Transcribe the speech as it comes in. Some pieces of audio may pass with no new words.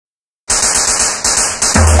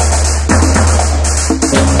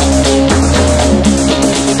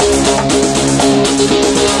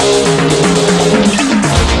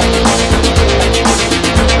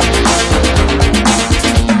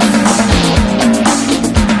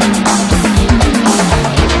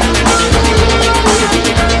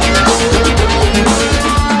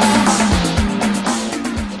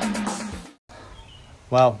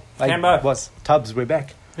Well, Cambo. what's Tubbs? We're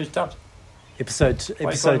back. Who's Tubbs? Episode 2.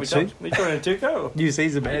 Are you talking to Tuco? New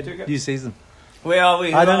season, man. Tuco? New season. Where are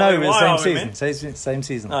we? I don't know. Why are we, Same man? season. Same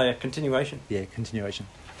season. Oh, yeah, continuation. Yeah, continuation.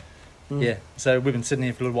 Mm. Yeah. So we've been sitting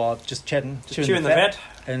here for a little while, just chatting, Chewing the fat.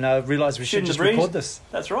 and realised we should Shooting just the breeze. record this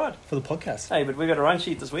That's right. for the podcast. Hey, but we've got a run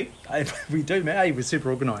sheet this week. Hey, we do, man. Hey, we're super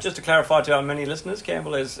organised. Just to clarify to our many listeners,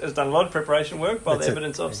 Campbell has done a lot of preparation work by That's the it.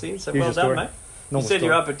 evidence I've seen. So Usual well done, story. mate. Normal You said story.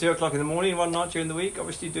 you're up at 2 o'clock in the morning one night during the week,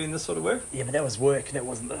 obviously doing this sort of work. Yeah, but that was work. That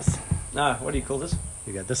wasn't this. No, what do you call this? Here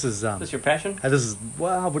you go. This is This is your passion? this is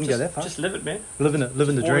I wouldn't go that far. Just live it, man. Living the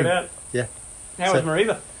Walk dream. it out. Yeah. How So- was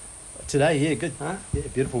Mariva? Today, yeah, good. Huh? Yeah,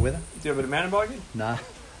 beautiful weather. Do you have a bit of mountain biking? Nah.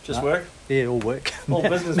 Just No. work? Yeah, all work. All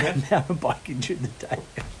business, man. Now I'm biking during the day.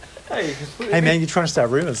 Hey, Hey, man, you're trying to start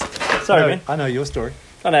rumours. Sorry, I know, man. I know your story.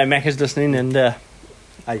 I know Mac is listening and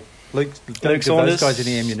Hey, Luke, don't Luke give Saunders, those guys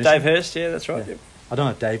any ammunition. Dave Hurst, yeah, that's right. Yeah. Yep. I don't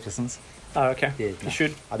know if Dave listens. Oh, okay. Yeah, You no,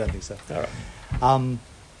 should. I don't think so. All right.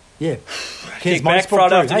 Yeah. Kick Cairns back Multisport Friday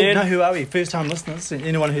Crew. afternoon. Hey, know who are we? First time listeners.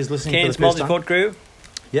 Anyone who's listening Cairns for the first time. Multisport Crew.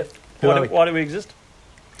 Yep. Who are we? Why do we exist?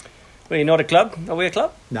 We're not a club. Are we a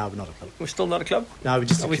club? No, we're not a club. We're still not a club. No, we're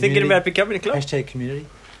just Are a we community. thinking about becoming a club? Hashtag community.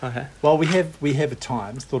 Okay. Well, we have at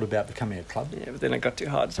times thought about becoming a club. Yeah, but then it got too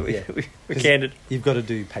hard, so we Yeah. we Because canned it. You've got to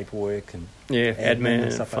do paperwork and Yeah, admin admin,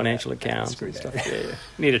 and stuff like financial that. accounts Screw and that. stuff. Yeah.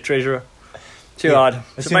 Need a treasurer. Too Yeah. hard.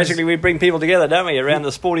 As So soon as- basically, we bring people together, don't we, around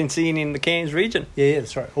the sporting scene in the Cairns region. yeah,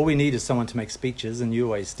 that's right. All we need is someone to make speeches, and you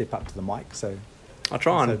always step up to the mic. So I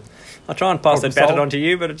try and So- pass that Problem baton solved. on to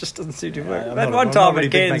you, but it just doesn't seem to work. I'm At not- one I'm time not really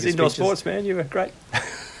at big Cairns making Indoor speeches. Sports, man, you were great.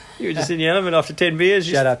 You were just in your element after 10 beers.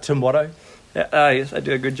 shout out Tim Watto Yeah, yes, they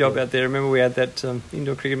do a good job out there. Remember we had that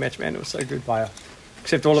indoor cricket match, man. It was so good. via.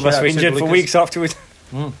 Except all of Shout us out were Super injured for Lucas. weeks afterwards.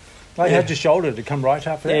 Well, Yeah. you had your shoulder to come right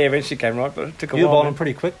after Yeah, that. eventually came right, but it took a You were while. bowling man.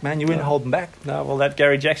 pretty quick, man. You weren't Yeah. holding back. No, well, that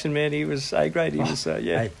Gary Jackson, man, he was A grade. He was, yeah.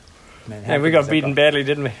 Hey, man, how And we good got was that beaten guy? badly,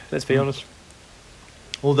 didn't we? Let's be honest.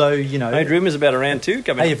 Although you know, I heard rumours about a round 2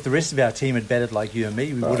 coming. hey, if the rest of our team had batted like you and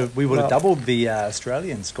me, we would have well. doubled the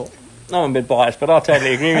Australian score. I'm a bit biased, but I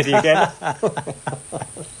totally agree with you, Ken.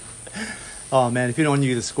 Oh man, if anyone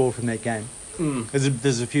knew the score from that game,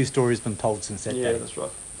 there's a few stories been told since that Yeah, day. that's right.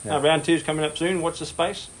 Yeah. Round 2's coming up soon. Watch the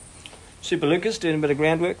space. Super Lucas doing a bit of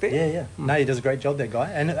groundwork there. Yeah. No, he does a great job, that guy.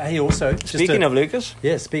 And he also Speaking of Lucas,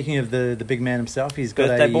 speaking of the big man himself, he's got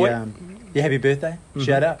Birthday a boy. happy birthday,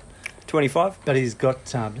 shout out. 25, But he's got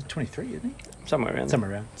 23, isn't he? somewhere around there.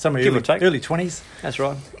 Somewhere around, somewhere Give or early, take. early 20s. That's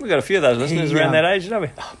right. We've got a few of those listeners He, around that age, don't we?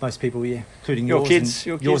 Most people, yeah, including Your yours, kids, and,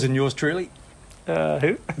 your kids. and yours truly.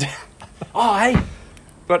 Who? Oh, hey,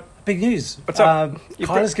 But big news! What's up? You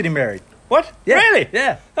Kyla's getting married. what? Yeah. Really?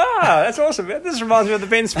 Yeah. Ah, that's awesome. Man. This reminds me of the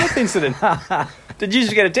Ben Smith incident. Did you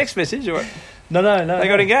just get a text message or what? No. They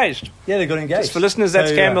got engaged. Yeah, they got engaged. Just for listeners,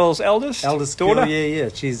 that's So, Campbell's eldest daughter. girl, yeah.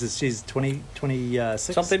 She's 26.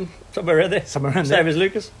 Something, somewhere around there. Somewhere around Same there. as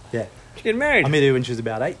Lucas. Yeah. She's getting married. I met her when she was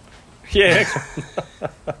about 8. Yeah.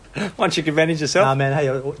 Once you can manage yourself. Nah, man,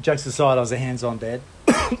 hey, jokes aside, I was a hands-on dad.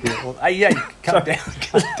 Hey, calm down.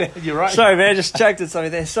 You're right. Sorry, man, I just choked at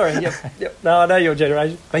something there. Sorry. Yep. No, I know your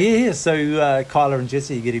generation. But yeah. So Kyla and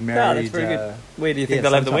Jesse are getting married. No, that's very good. Where do you think yeah,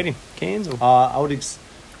 they'll have the sometime. wedding? Cairns or? I would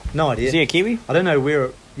no idea. Is he a Kiwi? I don't know where.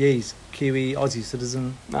 Yeah, he's Kiwi, Aussie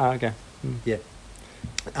citizen. Oh, okay. Yeah.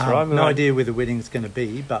 right, no mate. idea where the wedding's going to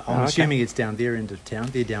be, but I'm Oh, okay. assuming it's down their end of town.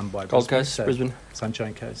 They're down by Gold Brisbane, Coast, so Brisbane.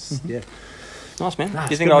 Sunshine Coast. Yeah. Nice, man. Nah, do you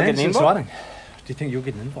it's think good, I'll man. get an It's invite? exciting. Do you think you'll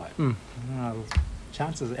get an invite? Hmm. Well,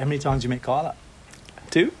 chances. How many times you met Kyla?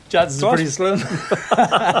 2? Chances are Twice. pretty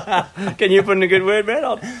slim. Can you put in a good word,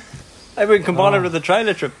 man? Maybe we can combine it Oh. with the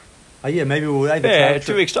trailer trip. Oh yeah, maybe we'll have a Yeah, trip.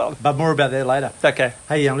 2 weeks time. But more about that later. Okay.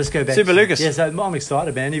 Hey, let's go back. Super Lucas. Yeah, so I'm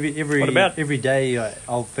excited, man. What about? Every day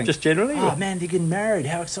I'll think. Just generally? Oh or- man, they're getting married.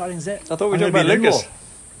 How exciting is that? I thought we were I'm talking gonna about be an Lucas. in-law.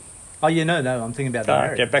 Oh yeah, no. I'm thinking about the Oh,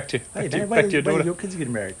 marriage. okay, back to Hey, your man, wait, daughter. your kids are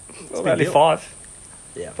getting married. Well, a big only deal. 5.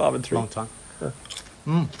 Yeah, 5 and 3. long time.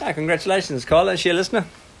 Ah, congratulations, Kyla. Is she a listener?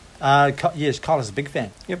 Yes, Kyla's a big fan.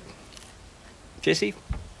 Yep. Jesse?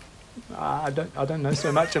 I don't know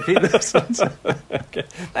so much of him. Okay.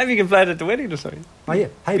 Maybe you can play it at the wedding or something. Oh yeah.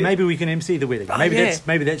 Hey, maybe we can MC the wedding. Oh, maybe yeah.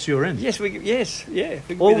 that's your in. Yes, yeah.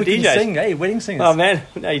 We can Or be we the can DJs. sing. Hey, wedding singers. Oh, man.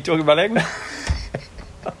 Now you're talking about Agman.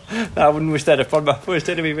 No, I wouldn't wish that upon my first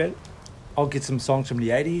enemy, man. I'll get some songs from the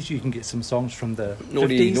 80s. You can get some songs from the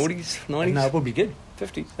Naughty, 50s. noughties, 90s, No, it would be good.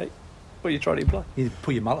 50s. Hey, what are you trying to imply? You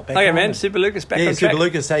put your mullet back. Okay, on man. and- Super Lucas back yeah, on track. Super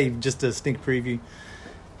Lucas. Hey, just a sneak preview.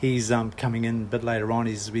 He's coming in a bit later on.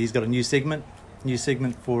 He's got a new segment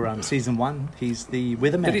for season 1. He's the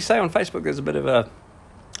weatherman. Did he say on Facebook there's a bit of a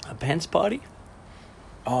pants party?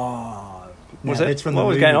 Oh, Was no, it? that's from What the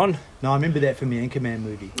was movie. going on? No, I remember that from the Anchorman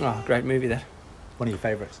movie. Oh, great movie that. One of your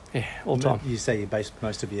favourites. Yeah, all time. You say you base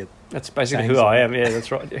most of your That's basically Sayings who I on am. Yeah,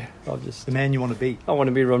 that's right. Yeah, the man you want to be. I want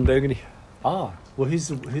to be Ron Burgundy. Ah, well, who's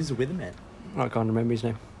the weatherman? I can't remember his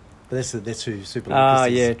name. But that's who Super. Ah,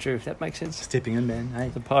 Lucas is yeah, true. That makes sense. stepping in, man. Hey,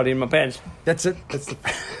 The party in my pants. that's it. That's the.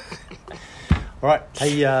 All right.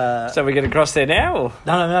 Hey. So we're going to cross there now? Or?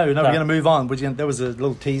 No. We're going to move on. That was a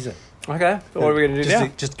little teaser. Okay. What are we going to do just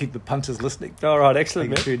now? just keep the punters listening. All right, excellent,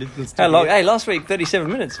 Making man. sure let's How do long? it. Hey, last week,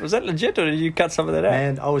 37 minutes. Was that legit or did you cut some of that out?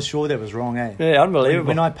 Man, I was sure that was wrong, eh? Yeah, unbelievable.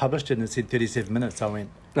 When I published it and it said 37 minutes, I went,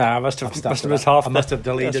 No, I must have I've stuffed it missed up. half. I must have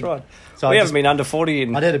deleted. That's right. So We I haven't been under 40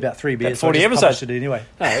 in... I'd had about 3 beers. 40 so I just episodes. published it anyway.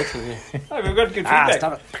 Oh, excellent, yeah. Hey, we've got good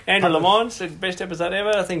feedback. Andrew Lamont said best episode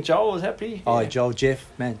ever. I think Joel was happy. Oh, Yeah. Joel, Jeff,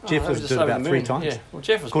 man. Oh, Jeff that was just did over about the 3 moon. times. Yeah. Well,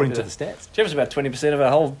 Jeff was According to probably the stats. Jeff was about 20% of our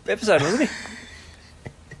whole episode, wasn't he?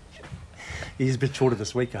 He's a bit shorter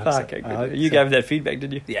this week, I hope Oh, so. okay, I good. hope You so. gave that feedback,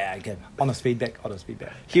 did you? Yeah, again. Honest feedback.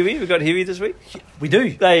 Huey, we got Huey this week. We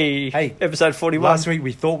do. Hey, episode 41. Last week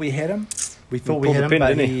we thought we had him. We thought we pulled had the him, pin, but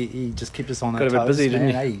didn't he just kept us on Got our a bit toes, busy, didn't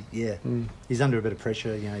man. he? Hey, yeah. Mm. He's under a bit of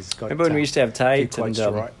pressure. You know, he's got. Remember when we used to have few Tate quotes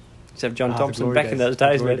and to write. used to have John Ah, the Thompson glory back in those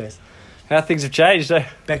days, the glory man? How things have changed, eh?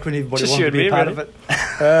 Back when everybody Just wanted to you be a and part me,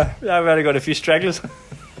 of it. I've only got a few stragglers.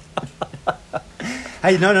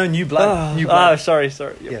 Hey, no, new blood. New blood. Sorry.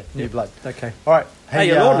 Yeah, new blood. Okay. All right. Hey,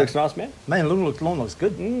 your lawn looks nice, man. Man, lawn looks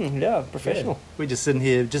good. Yeah, professional. We're just sitting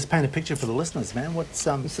here, just paint a picture for the listeners, man. What's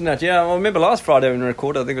Listen, yeah, I remember last Friday when we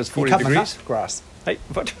recorded, I think it was you 40 cut my degrees. nut grass? Hey,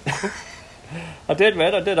 what? I did,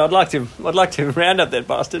 man. I did. I'd like to round up that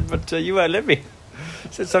bastard, but you won't let me.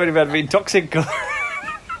 Said something about being toxic.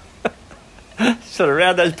 Sort of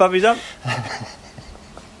round those puppies up.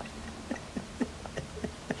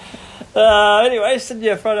 Anyway, sitting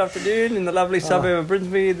here Friday afternoon in the lovely suburb of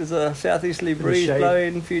Brinsby. There's a southeasterly breeze shade.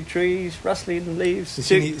 blowing, a few trees rustling leaves.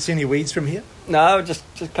 See any weeds from here? No, just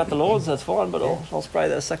cut the lawns. That's fine, but I'll spray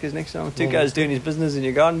those suckers next time. Tuco's doing his business in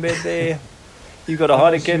your garden bed there. You've got a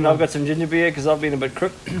Heineken, I've got some ginger beer because I've been a bit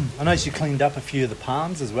crook. I noticed you cleaned up a few of the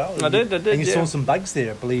palms as well. I did, And you yeah. saw some bugs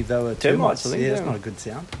there. I believe they were Termites, I think, Yeah, yeah. that's not a good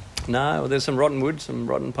sound. No, well, there's some rotten wood, some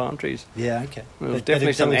rotten palm trees. Yeah, okay. Well, That- definitely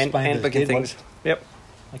that some explains ant the looking dead things. Yep.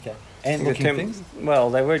 ones. Okay. Ant looking things? Well,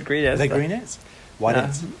 they weren't green Are ants. they but- green ants? White No.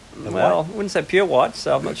 ants? They're Well, white? I wouldn't say pure white,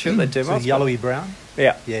 so I'm not sure they're So termites. yellowy brown?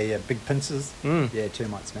 Yeah. Yeah, big pincers. Mm. Yeah,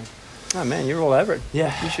 termites, man. Oh, man, you're all over it.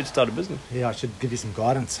 Yeah. You should start a business. Yeah, I should give you some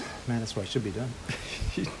guidance. Man, that's what I should be doing.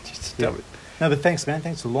 Just Yeah. tell me. No, but thanks, man.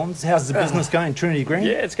 Thanks for lawns. How's the business going, Trinity Green?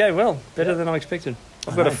 Yeah, it's going well. Better than I expected.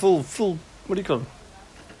 I've got a full, what do you call it?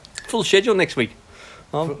 Full schedule next week.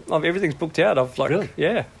 Everything's booked out. Really?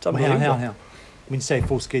 Yeah, it's Well, unbelievable. how? When you say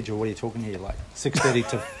full schedule, what are you talking here? Like 6:30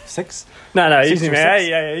 to 6? No, 6 easy, till man. 6?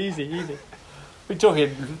 Yeah, easy. We're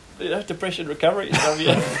talking depression recovery and stuff,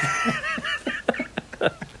 yeah.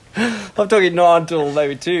 I'm talking 9 till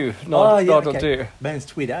maybe 2. 9 till 2. Man, it's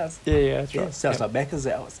 2 hours. Yeah, that's Yeah, right. sounds like Macca's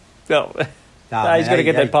hours. No, Nah, he's got to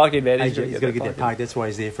get that parking, man. He's got to get that parking. park. That's why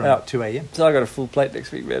he's there from Yeah. 2 a.m. So I got a full plate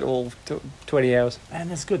next week, man. All 20 hours. Man,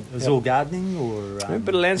 that's good. It was Yep. all gardening or... A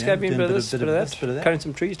bit of landscaping, doing bit of this, bit of that. bit of that. Cutting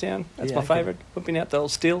some trees down. That's Yeah, my okay. favourite. Whipping out the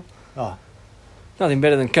old steel. Oh, Nothing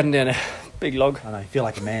better than cutting down a big log. I know. You feel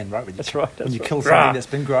like a man, right? When you, That's right. when you right. kill Rah. something that's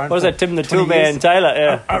been growing What was for that, Tim the 20 Toolman years. Taylor?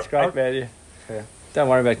 Yeah, that's great, man. Yeah. Don't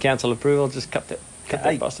worry about council approval. Just cut that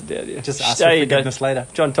Hey, bastard down. Yeah. Just ask Hey, for you don't- forgiveness later.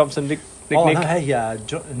 John Thompson, Nick. Oh, no, hey,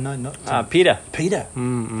 no, not... Peter. Peter.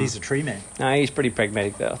 Mm-mm. He's a tree man. No, he's pretty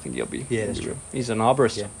pragmatic though. I think he'll be. Yeah, that's true. He's an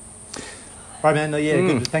arborist. Yeah. Right, man. No, yeah,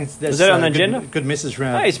 good. Thanks. That's, Was that on the good, agenda? Good message from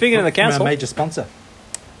our, Hey, speaking of the from our council. major sponsor.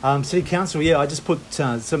 City Council, yeah, I just put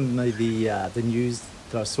some of the news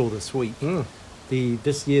that I saw this week. Mm.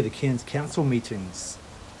 This year, the Cairns Council meetings,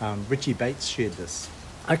 Richie Bates shared this.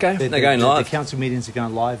 Okay, they're going live. The council meetings are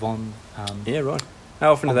going live on... Yeah, right.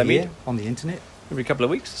 How often do they meet? On the internet. Every couple of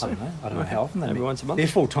weeks. I don't know. I don't know how often they Maybe meet. once a month. They're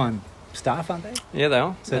full-time staff, aren't they? Yeah, they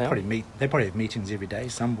are. So they probably meet. They probably have meetings every day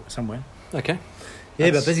somewhere. Okay. Yeah,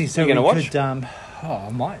 That's- but busy. So you gonna we watch? could. I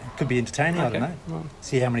might. Could be entertaining. I don't know. Right.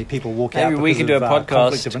 See how many people walk out. Maybe we because can do a of, conflict of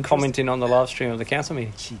podcast interest. commenting on the live stream of the council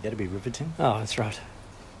meeting. Gee, that'd be riveting. Oh, that's right.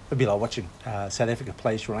 It'd be like watching South Africa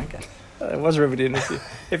play Sri Lanka. It was riveting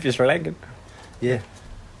if you're Sri Lankan. Yeah.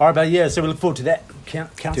 All right, but yeah. So we look forward to that.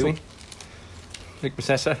 Council. Do we? Nick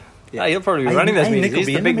Masassa. Yeah. Hey, he'll probably be Hey, running those hey, meetings. Nick will He's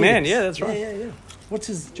be the in big man. meetings. Yeah, that's right. Yeah. What's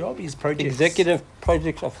his job? His project. Executive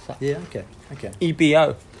Projects Officer. Yeah. Okay.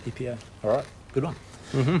 EPO. EPO. All right. Good one.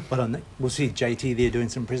 Mm-hmm. Well done, Nick. We'll see JT there doing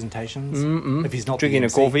some presentations. Mm-mm. If he's not Drinking the a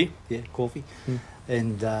MC. coffee. Yeah, coffee. Mm.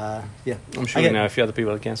 And yeah. I'm sure Okay. you know a few other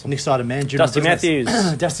people at council. Next item, man. general Dusty business.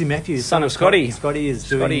 Matthews. Dusty Matthews. Son of Scotty. Scotty is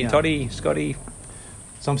doing... Scotty.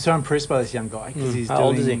 So I'm so impressed by this young guy because he's How doing...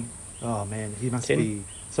 old is he? Oh, man. He must 10? be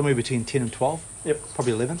somewhere between 10 and 12. Yep.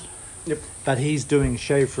 Probably 11. Yep. But he's doing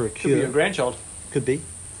Shave for a Could Cure. be your grandchild. Could be.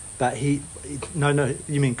 But no,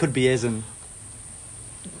 you mean could be as in...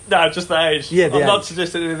 No, just the age. Yeah, the I'm not age.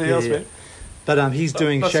 suggesting anything else, man. But he's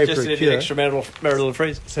doing Not Shave for suggesting a any Cure. extra marital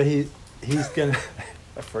freeze. So he's going to...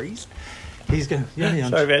 A freeze? He's going to...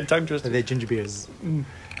 Sorry, man, tongue twister. They're ginger beers.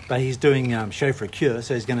 But he's doing Shave for a Cure,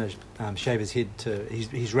 so he's going to shave his head to...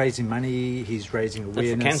 He's raising money, he's raising That's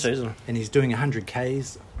awareness. for cancer, isn't it? And he's doing 100 Ks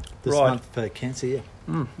this Right. month for cancer, yeah.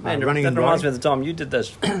 Man, running that and reminds riding. me of the time you did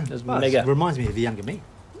those Well, mega... it reminds me of the younger me.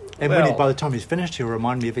 And Well- by the time he's finished, he'll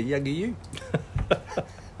remind me of a younger you.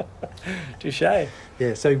 Touche.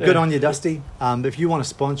 Yeah, so good on you, Dusty. If you want to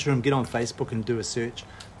sponsor him, get on Facebook and do a search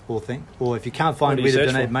or thing. Or if you can't find do where you to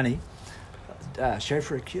search donate for? money, Shave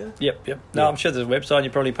for a Cure. Yep. No, Yeah. I'm sure there's a website. You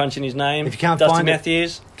probably punch in his name. If you can't Dusty find it,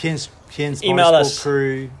 Matthews. Ken's Email Motorsport us.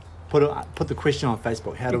 Crew. Put the question on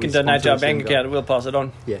Facebook. How do You we can donate sponsor to our this bank young guy? account. We'll pass it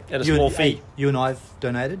on Yeah. at a small fee. You and I have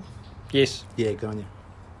donated. Yes. Yeah, good on you.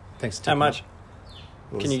 Thanks. How much?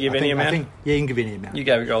 Can you give any amount? Yeah, you can give any amount. You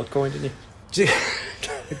gave a gold coin, didn't you?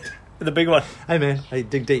 The big one. Hey man, hey,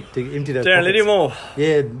 dig deep, empty those Darren pockets. Littlemore,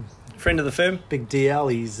 Yeah, friend of the firm. big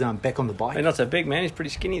DL. He's back on the bike. He's not so big, man. He's pretty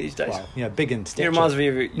skinny these days. Well, big in He stature. reminds me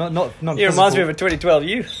of a, Not he reminds me of physical. a 2012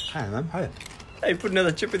 you. I don't know. Hey. Hey, put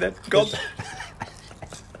another chip in that gob.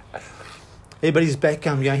 Yeah, but he's back.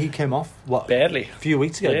 He came off Badly. a few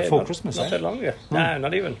weeks ago Yeah, before not, Christmas, Not eh? that long ago. No,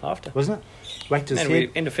 not even after. Wasn't it? Whacked his Man, head,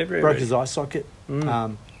 end of February. broke already. his eye socket.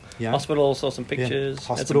 Yeah, Hospital, saw some yeah. pictures. Had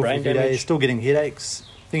some Hospital for a brain few damage. days. Still getting headaches.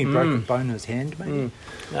 I think he broke a bone in his hand, maybe.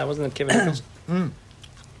 No, wasn't it Kevin Nichols?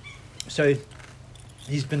 So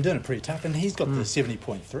he's been doing it pretty tough, and he's got the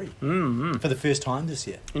 70.3 for the first time this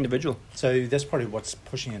year. Individual. So that's probably what's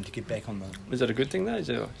pushing him to get back on the. Is that a good thing though? Is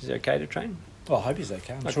he okay to train? Well, I hope he's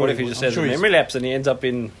okay. I'm Like, sure what if he just I'm has sure a he's- memory lapse and he ends up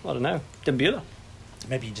in, I don't know, Dimbula?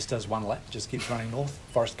 Maybe he just does one lap, just keeps running north,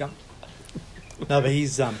 Forrest Gump. No, but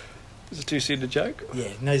he's Is it too soon to joke? yeah,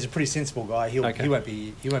 no, he's a pretty sensible guy. Okay. He won't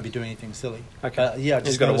be doing anything silly. Okay. Yeah, I just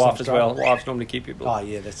He's got a noticed wife on as well. Strava. Wives normally keep people. Oh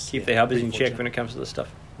yeah, that's Keep yeah, their hubbies pretty in check fortunate. when it comes to this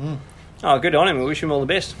stuff. Mm. Oh, good on him. We wish him all the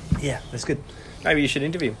best. Yeah, that's good. Maybe you should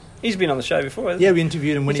interview him. He's been on the show before, hasn't Yeah, he? we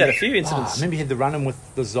interviewed him when He's had a few incidents. remember he had the run-in with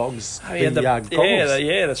the Zogs, Oh, he had goggles.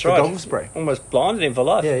 yeah, that's The right. goggle spray. Almost blinded him for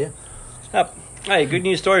life. Yeah, yeah. Up. Hey, good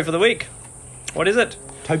news story for the week. What is it?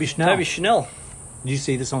 Toby Schnell. Toby Chanel. Did you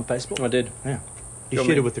see this on Facebook? I did. Yeah. He Got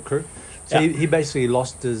shared me. it with the crew. So Yeah. he basically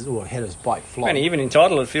lost had his bike fly. Man, he even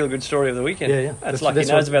entitled it "Feel Good Story of the Weekend." Yeah, yeah. That's That's- like that's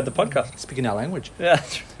he knows what- about the podcast. Speaking our language. Yeah.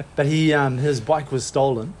 But his bike was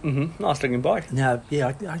stolen. Nice looking bike. Now, yeah,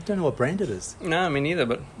 I don't know what brand it is. No, me neither,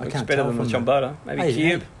 but I looks can't better tell than the from Chambota. Maybe Hey,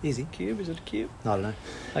 Cube. hey, easy. Cube? Is it a Cube? I don't know.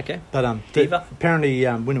 Okay. But Diva? apparently,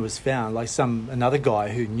 when it was found, like another guy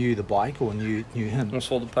who knew the bike or knew him I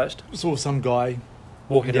saw the post. saw some guy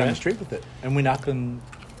Walking down around. the street with it and went up and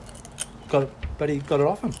got it, but he got it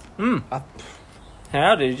off him.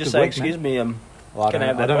 How did you just Good say, work, excuse man. me, Well, I Can don't,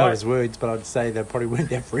 I have I that don't know bike? his words, but I'd say they probably weren't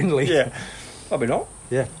that friendly. yeah. Probably not.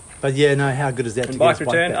 Yeah. But yeah, no, how good is that And to bike get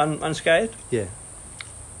his return bike back? unscathed? Yeah.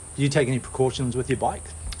 Do you take any precautions with your bike?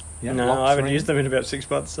 Yeah, No, locks I haven't or used them in about 6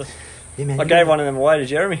 months. So. anything? Yeah, man, I gave one of them away to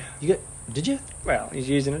Jeremy. Did you? Well, he's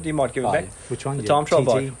using it. He might give it Oh, back. which one? The Your time trial TT?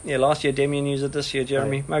 bike. Yeah, last year Damien used it. This year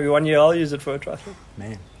Jeremy. yeah. Maybe 1 year I'll use it for a triathlon.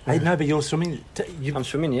 Man. Hey, no, but you're swimming. I'm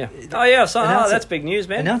swimming, yeah. Oh, yeah. So, Announce it. that's big news,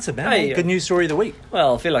 man. Announce it, man. Hey, Good news story of the week.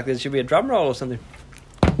 well, I feel like there should be a drum roll or something.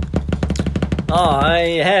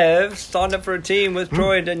 I have signed up for a team with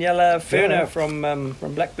Troy and Daniela Ferner Yeah.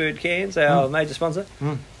 from Blackbird Cairns, our major sponsor.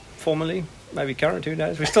 Formerly, maybe current, who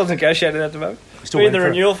knows? We're still negotiating at the moment. Still We're in the waiting for it.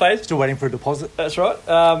 renewal phase. Still waiting for a deposit. That's right.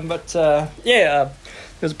 There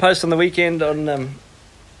was a post on the weekend on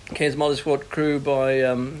Cairns Motorsport crew by,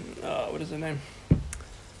 what is her name?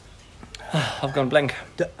 I've gone blank.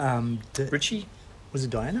 Richie? Was it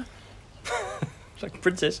Diana? It's like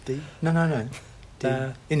Princess. No.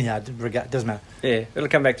 Anyhow, doesn't matter. Yeah, it'll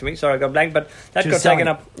come back to me. Sorry, I got blank, but that She got was taken selling-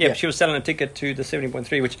 up. Yeah, yeah. she was selling a ticket to the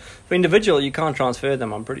 70.3, which for individual you can't transfer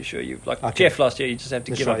them. I'm pretty sure you've like Okay. Jeff last year. You just have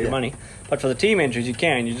to That's give right, up your yeah. money. But for the team entries, you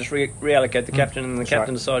can. You just reallocate the captain, and the That's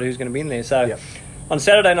captain right. decide who's going to be in there. So. Yeah. On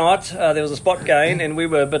Saturday night, there was a spot gain, and we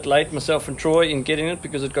were a bit late, myself and Troy, in getting it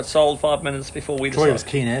because it got sold 5 minutes before we Troy decided. was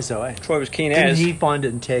keen as though, eh? Troy was keen Didn't as. he find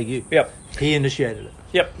it and tag you? Yep. He initiated it.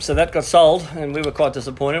 Yep, so that got sold, and we were quite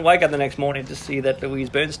disappointed. Wake up the next morning to see that Louise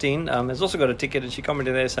Bernstein has also got a ticket, and she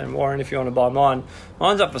commented there saying, Warren, if you want to buy mine,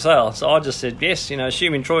 mine's up for sale. So I just said yes,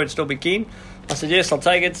 assuming Troy would still be keen. I said, yes, I'll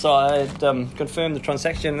take it. So I had confirmed the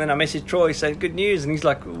transaction, and then I messaged Troy saying, good news. And he's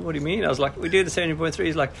like, what do you mean? I was like, we do the 70.3.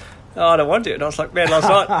 He's like, oh, I don't want to. And I was like, man,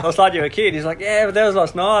 last night you were a kid. He's like, yeah, but that was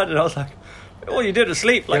last night. And I was like, all you did was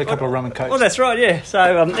sleep. Had a couple of rum and cokes. Oh, that's right, yeah. So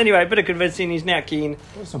anyway, a bit of convincing. He's now keen.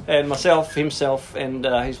 Awesome. And myself, himself, and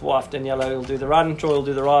his wife Daniela will do the run. Troy will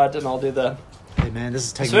do the ride, and I'll do the Hey man, this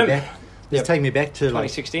is taking swim. me back. This is taking me back to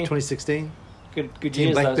 2016. 2016. Good Team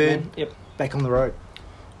years, those, Blackbird. man. Yep. Back on the road.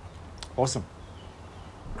 Awesome.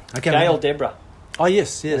 Okay. Gail man. Deborah. Oh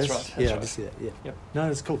yes, yeah, That's right, that's yeah, I right. did see that. Yeah. Yep. No,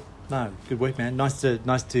 that's cool. No, good work, man. Nice to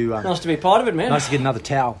Nice to be part of it, man. nice to get another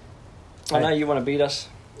towel. I know you want to beat us.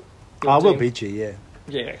 I will team. beat you. Yeah.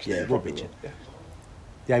 Yeah, actually. Yeah, you we'll probably beat you. will, yeah.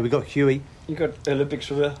 Yeah, we got Huey. You got Olympics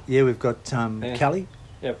for her. Yeah, we've got Yeah. Kelly.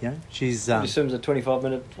 Yep. Yeah, she's She swims a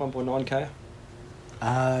 25-minute 1.9k.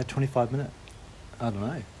 25 minute. I don't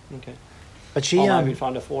know, Okay. but she I'll maybe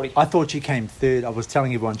find a 40. I thought she came third. I was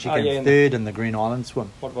telling everyone she Oh, came yeah, in third in the Green Island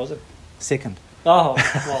swim. What was it? Second. Oh,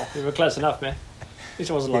 well, you were close enough, man. This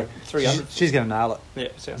wasn't like 300. She's going to nail it. Yeah,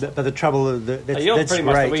 sounds But the trouble is that's, you're that's pretty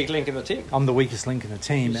great. much the weak link in the team. I'm the weakest link in the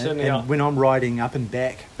team, You and, certainly are. when I'm riding up and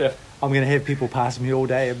back, Yeah. I'm going to have people passing me all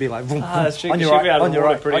day. It'll be like, vroom, That's true. on She'll your be right, out of on the your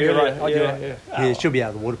water right, pretty on your early. right, on your Yeah, right. yeah. Yeah, Oh. she'll be out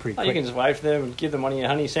of the water pretty Oh, quick. you can just wave to them and give them one of your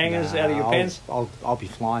honey sangers out of your I'll- pants. I'll be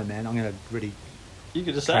flying, man. I'm going to really. You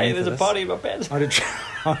could just train say, for there's a this. party in my pants. I'd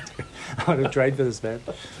have trade for this, man.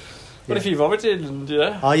 What if you vomited and, you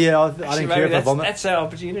know? Oh yeah, I Actually, don't care maybe if I vomit. That's our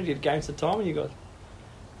opportunity to gain some time you got.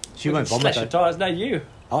 She We won't can vomit. Slash your Though. tyres. No, you.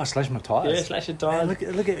 Oh, slash my tires. Yeah, slash your Man,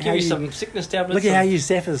 tyres. look at Give how you you some sickness tablets. look at how you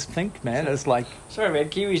Sappers think, man. It's like Sorry, man.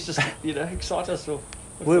 Kiwis just, excite us. Or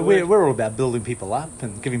what's we're the word? we're all about building people up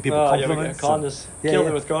and giving people Oh, yeah, we go. compliments. Kindness. Yeah, Kill yeah.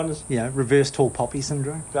 them with kindness. Reverse tall poppy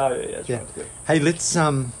syndrome. Oh, yeah, that's Yeah. right. Good. Hey, let's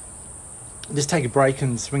just take a break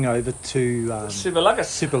and swing over to Super Lucas.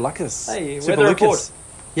 Super Lucas. Hey, Super weather Lucas. report.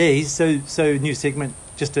 Yeah, he's so new segment.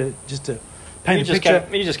 Just to paint You a just,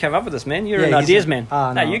 picture. you just came up with this, man. You're Yeah, an he's ideas a- man.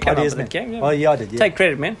 Ah, no, you came ideas up with man. it, Cam. Oh yeah, I did. Yeah. Take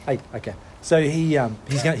credit, man. Hey, okay. So he's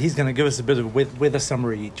going to give us a bit of weather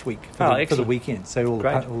summary each week for, the excellent. weekend, so all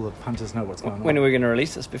Great. all the punters know what's going on. When are we going to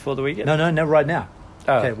release this? Before the weekend? No, right now.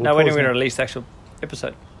 Oh, Okay, we'll no, when are pause we going to now. release the actual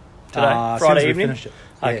episode? Today? As soon as Friday we evening? finish it.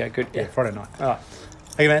 Okay, good, yeah. Friday night. All right.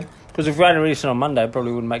 Okay, man. Because if we only release it on Monday, it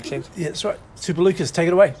probably wouldn't make sense. Yeah, that's right. Super Lucas, take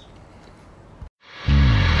it away.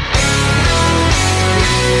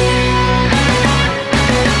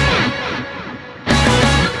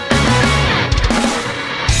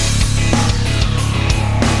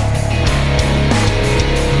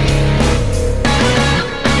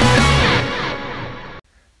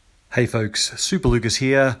 Hey folks, Super Lucas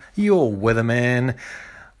here, your weatherman.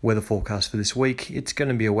 Weather forecast for this week. It's going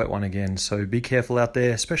to be a wet one again, so be careful out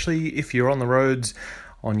there, especially if you're on the roads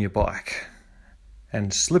on your bike.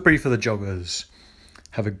 And slippery for the joggers.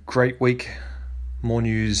 Have a great week. More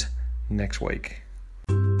news next week.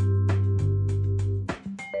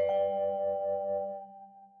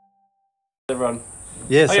 Everyone.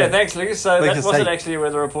 Yeah. Oh, yeah, thanks, Lucas. So Lucas, that wasn't hey. actually a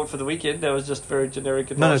weather report for the weekend. That was just very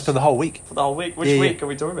generic advice. No, it's for the whole week. For the whole week. Which Yeah, yeah. week are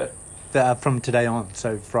we talking about? From today on,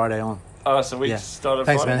 so Friday on. Oh, so we Yeah. started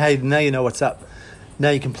Thanks, Friday. man. Hey, now you know what's up. Now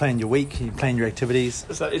you can plan your week. You can plan your activities.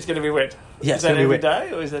 So it's going to be wet. Yeah, is it's that gonna be every wet.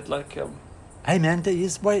 day, or is that like... Hey, man,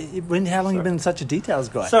 how long you been such a details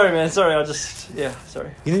guy? Sorry, man. Sorry,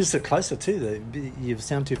 sorry. You need to sit closer too. You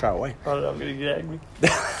sound too far away. I don't know, I'm going to get angry.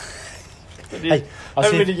 Hey, I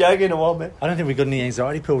haven't been to yoga in a while, man. I don't think we've got any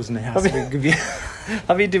anxiety pills in the house. I mean- We give you-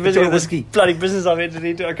 I've been too busy got with this whiskey. bloody business I've had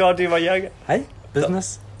to do. I can't do my yoga. Hey,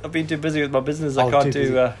 business. I've been too busy with my business. Oh, I can't too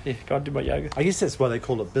do. busy. Can't do my yoga. I guess that's why they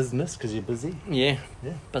call it business, because you're busy. Yeah,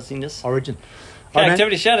 Yeah. busyness. Origin. Okay, Oh, man.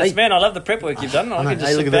 activity shoutouts, Hey. man. I love the prep work you've done. I I know. can just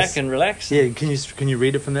Hey, look sit at back this. and relax. Yeah, can you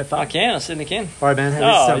read it from that far? I can. I certainly can. All right, man. Hey,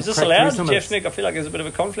 Oh, let's, is this crack through allowed, some of Jeff this. Nick? I feel like there's a bit of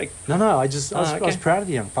a conflict. No. I was okay. proud of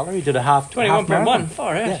the young fella. He did a half 21.1. marathon.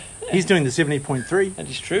 Far out. Yeah. He's doing the 70.3, That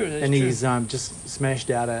is true. That is and true. he's just smashed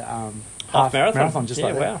out a half marathon. just yeah,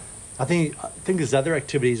 like that. wow. I think his other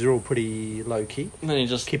activities are all pretty low key. And then he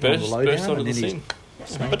just Keep it on the burst low down, onto and the then he's scene.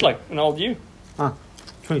 smashed A bit like an old you.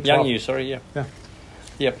 2012. Young you, sorry, yeah. Yeah.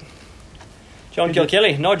 Yep. John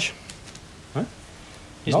Kilkelly, Nodge. Huh?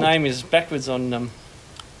 His Nodge? name is backwards on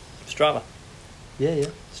Strava. Yeah.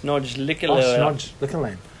 It's Nodge Oh, Lickler. Snodge,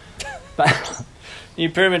 Liquorland. But New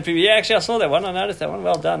Pyramid PB. Yeah, actually, I saw that one. I noticed that one.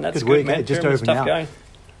 Well done. That's Good good, work, man. eh? Just Pyramid's opened tough out. going.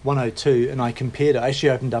 102, and I compared it. I actually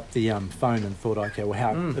opened up the phone and thought, okay, well,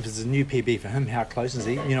 how Mm. if it's a new PB for him, how close is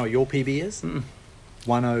he? You know what your PB is?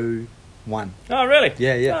 101. Oh, really?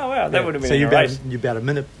 Yeah. Oh, wow. That Yeah. would have been so in you're a race. about a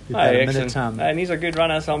minute. Oh, About a excellent. minute. And he's a good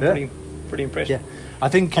runner, so I'm Yeah. pretty impressed. Yeah, I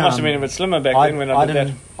think I must have been a bit slimmer back then when I did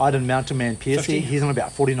that. I did Mountain Man Piercy. 50. He's on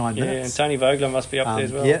about 49 Yeah, and minutes. Tony Vogler must be up there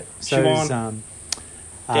as well. Yeah, so is Siobhan.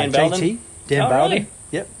 JT. Dan Belden. Dan Oh, Bowden. really?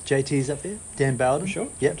 Yep, JT's up there. Dan Bowden. Sure.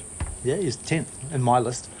 Yep. Yeah, he's 10th in my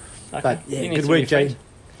list. Okay. But yeah, He needs good to work, be friends.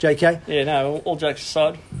 JK. Yeah, no, all jokes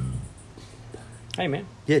aside. Hey, man.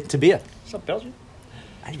 Yeah, Tabea. What's up, Belgium?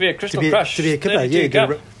 Tabea Crystal Crush. Tabea Kipper. 32 Yeah,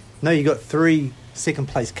 cup. no, you got 3 second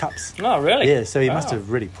place cups. Oh, really? Yeah, so he Wow. must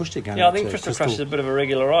have really pushed it going. Yeah, I up think to Crystal Crush is a bit of a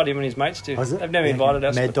regular ride, him and his mates too. Oh, is it? They've never Yeah, invited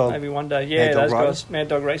us, Mad but Dog- maybe one day. Mad Yeah, Dog those Riders? guys. Mad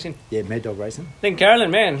Dog Racing. Yeah, Mad Dog Racing. Then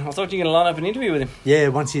Carolyn, man, I thought you were going to line up an interview with him. Yeah,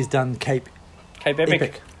 once he's done Cape, Cape Epic.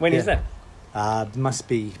 Epic. When is Yeah. that? must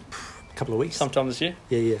be a couple of weeks. Sometime this year.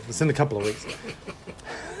 Yeah, it's in a couple of weeks.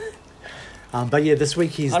 But yeah, this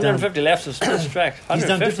week he's 150 laps of this track. He's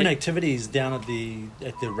done 150. different activities down at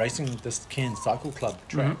the racing, this Cairns Cycle Club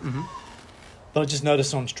track. Mm-hmm. But I just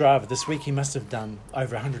noticed on Strava this week he must have done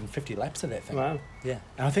over 150 laps of that thing. Wow. Yeah,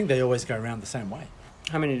 and I think they always go around the same way.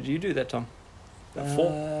 How many did you do that time? About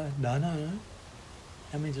 4? No.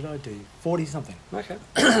 How many did I do? 40 something. Okay.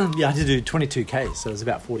 Yeah, I had to do 22k, so it was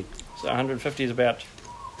about 40. So 150 is about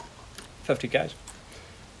 50 k's.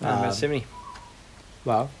 About 70.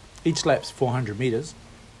 Well, each lap's 400 meters.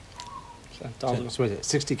 So So, times so what is it,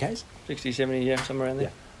 60 k's? 60, 70, yeah, somewhere around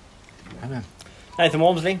there. I know. Nathan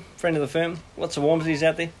Walmsley, friend of the firm. Lots of Walmsleys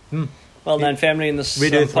out there. Hmm. Well-known family in this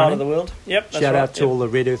Red Earth part Running. of the world. Yep, that's Shout right. out to all the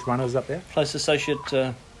Red Earth runners up there. Close associate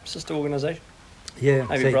sister organisation. Yeah,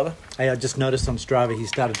 Maybe see, brother. Hey, I just noticed on Strava he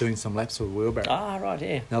started doing some laps with wheelbarrow. Ah, right,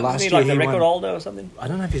 yeah. Now, Wasn't last he year like the he record won- holder or something? I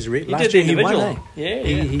don't know if he's He last did year the he won. individual. Eh? Yeah.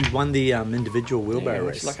 He won the individual wheelbarrow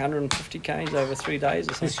It's race. like 150 k's over 3 days or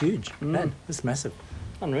That's something. huge. Mm. Man, that's massive.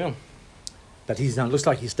 Unreal. But he's done. Looks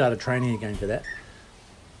like he started training again for that.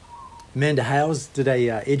 Amanda Hales did a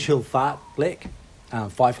Edge Hill fart lek,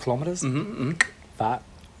 5 kilometres. Mm-hmm. Fart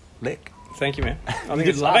lek. Thank you, man. You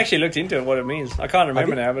did I've laugh. actually looked into it, what it means. I can't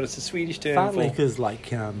remember you? now, but it's a Swedish term Fart for lek is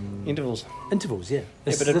like intervals. intervals. Yeah. Yeah,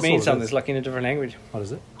 That's- but it that's means all something. is. It's like in a different language. What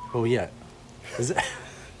is it? Oh yeah. Is it?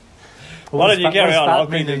 Why don't you what carry does on? fart I'll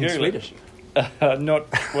mean quickly in Google it. Swedish? Not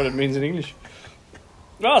what it means in English.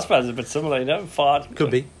 Well, I suppose it's a bit similar, you know. Fart.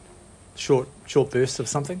 Could be. Short bursts of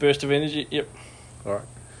something. Burst of energy. Yep. All right.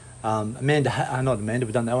 Not Amanda,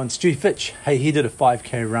 we've done that one. Stu Fitch. Hey, he did a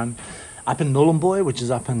 5k run up in Nullenboy, which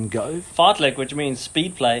is up in Gove. Fartlek, which means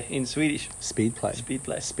speed play in Swedish. Speed play. Speed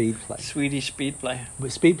play. Speed play. Swedish speed play.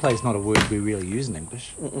 But speed play is not a word we really use in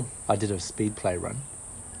English. Mm-mm. I did a speed play run.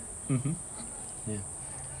 Mm-hmm. Yeah.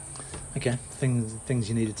 Okay. Things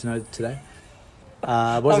you needed to know today.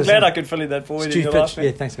 I'm glad I could fill in that for you. Stu Your Fitch. last Yeah,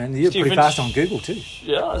 name. thanks, man. You're Stu pretty Fitch. fast on Google too.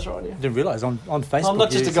 Yeah, that's right. Yeah. Didn't realise on Facebook. I'm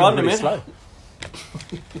not just you a seem gardener, really man. slow.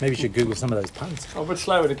 Maybe you should Google some of those puns. I'm a bit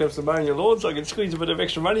slow when it comes to mowing your lawn, so I can squeeze a bit of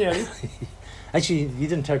extra money out of you. Actually, you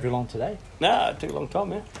didn't take very long today. Nah, it took a long time,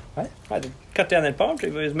 man. Right? I had to cut down that palm tree,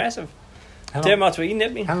 but it was massive. How long, Termites were eating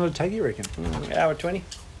at me. how long did it take you, you reckon? Hour 20.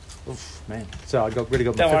 Oof, man. So I really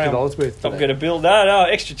got my Don't worry, $50 worth I'm today. going to build. No,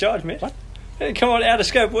 extra charge, man. What? Hey, come on, out of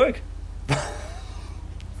scope work.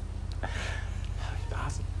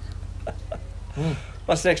 Bastard.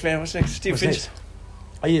 What's next, man? What's next? Steve What's Finch. next?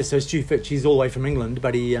 Oh yeah, so Stu Fitch, he's all the way from England,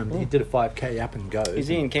 but he did a 5k up and go. Is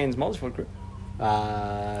he in Cairns Motorsport Group?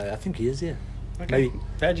 I think he is, yeah. Okay. Maybe.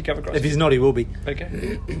 How'd you come across If him? he's not, he will be.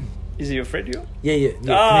 Okay. Is he your friend, you? Yeah.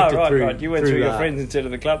 Ah, connected right, through, right. You went through your friends instead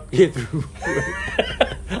of the club. Yeah, through.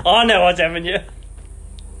 I know what's happened, yeah.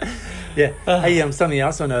 Yeah. Hey, something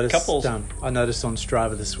else I noticed. Couples. I noticed on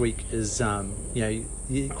Strava this week is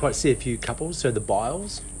you quite see a few couples. So the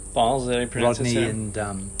Biles, Biles, they pronounce Rodney it and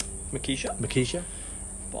Makisha. Makisha,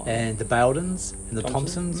 Biles. and the Bowdens and the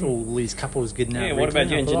Thompson. Thompsons. All these couples getting out. Yeah, what about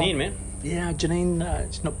you and regularly. Janine, man? Yeah,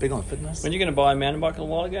 Janine. She's not big on fitness. When you going to buy a mountain bike a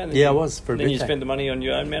while ago? And then Yeah, I you- was for a Then you birthday. spent the money on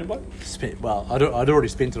your own mountain bike? I'd already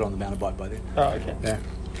spent it on the mountain bike by then. Oh, okay.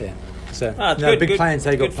 Yeah. So Ah, it's no good, big good, plans.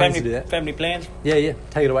 They got good plans family, to do that. Family plans. Yeah.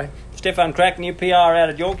 Take it away. Stefan Crack, new PR out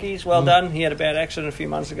at Yorkies. Well done. He had a bad accident a few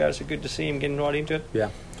months ago, so good to see him getting right into it. Yeah.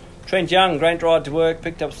 Trent Young, great ride to work.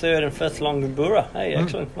 Picked up 3rd and 5th along Gambura. Hey,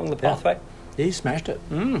 excellent. Along the Yeah. pathway. Yeah, he smashed it.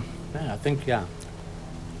 Mm. Yeah, I think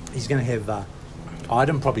he's going to have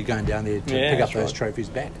Iden probably going down there to Yeah, pick up that's those right. trophies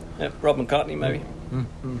back. Yep, Rob McCartney, maybe.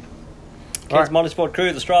 All Cairns right. Motorsport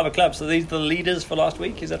Crew, the Strava Club. So these are the leaders for last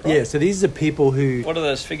week, is that right? Yeah, so these are people who... What are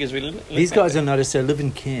those figures we These guys I noticed they live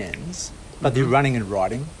in Cairns, but they're running and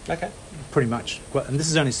riding, Okay. pretty much. And this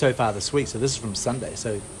is only so far this week, so this is from Sunday.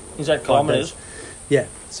 So Is that 5 kilometres? days. Yeah,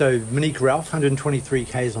 so Monique Ralph, 123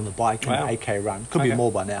 Ks on the bike and Wow. 8K run. Could be Okay.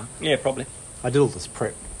 more by now. Yeah, probably. I did all this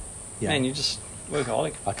prep. Yeah, Man, you just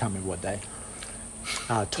workaholic. I can't remember what day.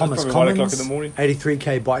 Thomas probably 1 Commons, o'clock in the morning.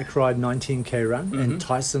 83k bike ride, 19k run, and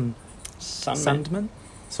Tyson Sunday. Sundman.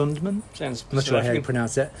 Sounds I'm not sure how you African.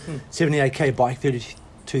 pronounce that. 78k bike,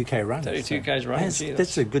 32k run. 32 Ks run, That's, gee,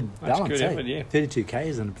 that's a good that's balance, good eh? effort, yeah.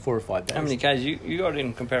 32k's in 4 or 5 days. How many Ks you got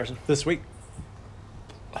in comparison? This week?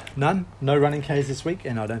 None. No running Ks this week,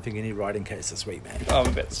 and I don't think any riding Ks this week, man. Oh, I'm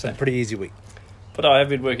about the It's been a same. pretty easy week. But I have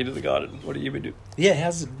been working in the garden. What have you been doing? Yeah,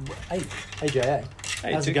 how's it? Hey, AJA.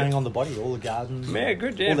 Hey, How's it too going good. on the body? All the gardens? Yeah,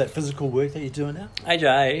 good, yeah. All that physical work that you're doing now?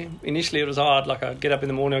 AJA, initially it was hard. Like, I'd get up in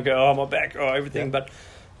the morning and go, oh, my back, oh, everything. Yeah. But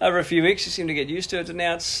over a few weeks, you seem to get used to it. And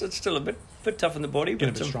now it's still a bit tough in the body. Getting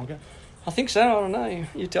a But bit stronger? I think so. I don't know.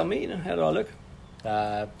 You tell me. How do I look? We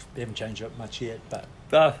haven't changed up much yet, but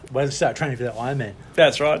Uh, to start training for that Ironman.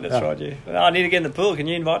 that's right, Yeah. yeah. Well, I need to get in the pool. Can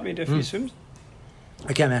you invite me to a few swims?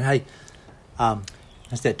 Okay, man. Hey,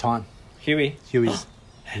 it's that time. Huey. Huey's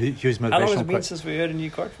motivational How long has it been quote. since we heard a new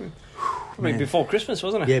quote from him? Probably Man. before Christmas,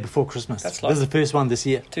 wasn't it? Yeah, before Christmas. That's This is the first one this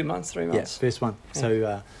year. 2 months, 3 Yeah, months. first one.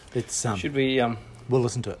 So let's Should we we'll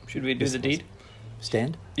listen to it. do the deed?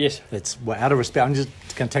 Stand. Yes. Well, out of respect, I'm just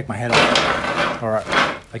going to take my hat off. All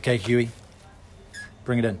right. Okay, Huey.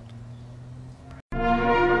 Bring it in.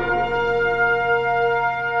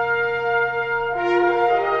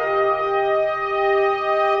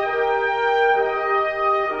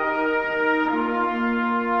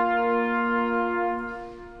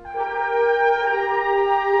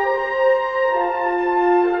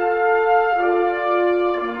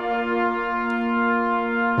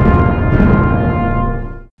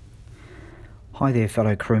 Hi there,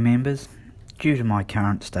 fellow crew members. Due to my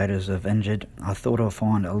current status of injured, I thought I'd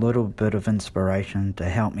find a little bit of inspiration to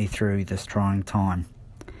help me through this trying time.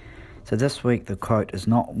 So this week the quote is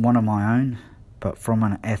not one of my own, but from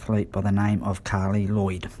an athlete by the name of Carly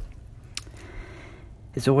Lloyd.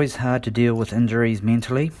 It's always hard to deal with injuries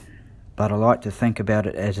mentally, but I like to think about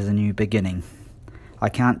it as a new beginning. I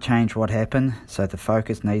can't change what happened, so the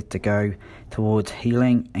focus needs to go towards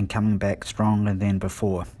healing and coming back stronger than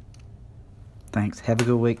before. Thanks. Have a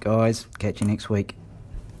good week, guys. Catch you next week.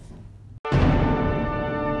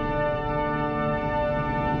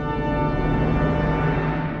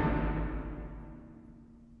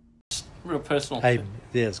 Real personal. Hey,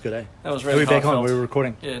 yeah, it's good, eh? That was Are really we back on? heartfelt. We were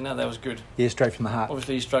recording. Yeah, no, that was good. Yeah, straight from the heart.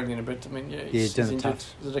 Obviously, he's struggling a bit. I mean, yeah, he's doing it injured.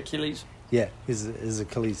 tough. Is it Achilles? Yeah, his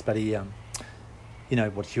Achilles, but he, you know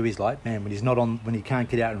what Huey's like, man. When he's not on, when he can't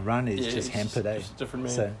get out and run, he's Yeah, just he's hampered, eh? just a different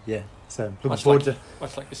man. So yeah, so looking Much forward like, to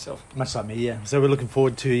much like yourself. much like me, yeah. So we're looking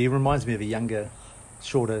forward to. He reminds me of a younger,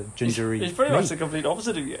 shorter, gingery. He's pretty me. much the complete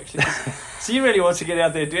opposite of you, actually. So he really wants to get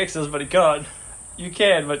out there and do exercise, but he can't. You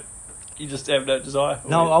can, but you just have no desire.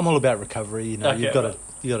 No, I'm all about recovery. You know, Okay, you've got right.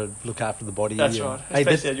 to look after the body. That's and- right. Hey,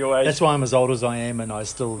 Especially at your age. that's why I'm as old as I am, and I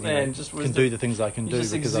still Man, know, just can wisdom. do the things I can You do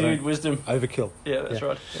just because I exude don't wisdom. overkill. Yeah, that's Yeah.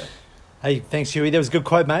 right. Yeah. Hey, thanks, Huey. That was a good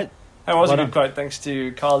quote, mate. That was Well a done. good quote, thanks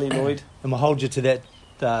to Carly Lloyd. And we'll hold you to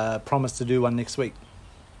that promise to do one next week.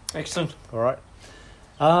 Excellent. All right.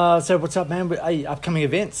 So what's up, man? Hey, upcoming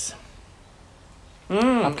events.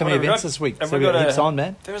 Upcoming events this week. Have So we we got got heaps a- on,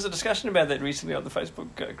 man. There was a discussion about that recently on the Facebook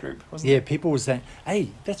group, wasn't Yeah, people were saying,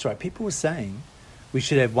 hey, that's right. People were saying we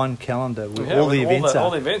should have one calendar with there? all the events all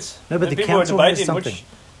are. the events. No, but And the people were council has debating something. which.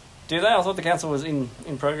 Do they? I thought the council was in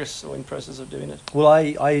progress or in process of doing it. Well,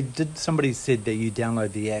 I did. Somebody said that you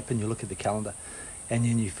download the app and you look at the calendar, and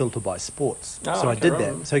then you filter by sports. Oh, so I okay, did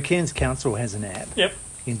right. that. So Cairns Council has an app. Yep.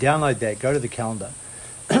 You can download that, go to the calendar,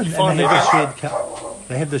 and find they the have, event.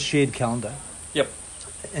 they have the shared calendar, Yep.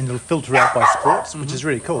 and it'll filter out by sports, Mm-hmm. which is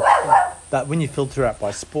really cool. But when you filter out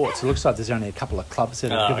by sports, it looks like there's only a couple of clubs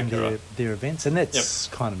that are giving okay, right. their events, and that's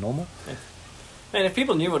kind of normal. Man, if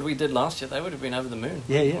people knew what we did last year, they would have been over the moon.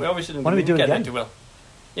 Yeah, yeah. We obviously didn't Why don't we do it communicate again? that too well.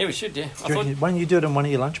 Yeah, we should, yeah. Why don't you do it in one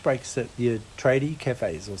of your lunch breaks at your tradie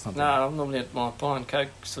cafes or something? No, I'm normally at my pie and coke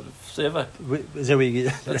sort of server. Is that where you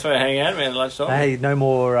get... That's where I hang out, man, at lunchtime. Hey, no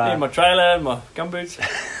more... In my trailer, my gumboots.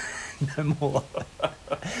 no more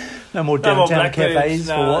No more downtown black cafes boots.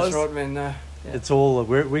 for No, what? that's right, man. No. Yeah. It's all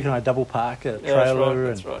where can I double park a Yeah, that's trailer right. and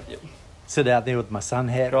That's right. Yep. sit out there with my sun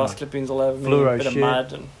hat. Grass and clippings all over me, fluoro a bit of shirt.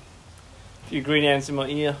 mud, and a few green ants in my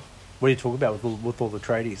ear. what do you talk about with all the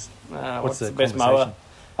tradies? What's the best mower? conversation?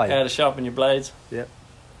 Oh, How yeah. to sharpen your blades. Yep.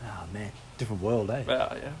 Oh man, different world, eh?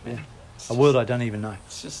 Well, yeah. Yeah. It's A just- world I don't even know.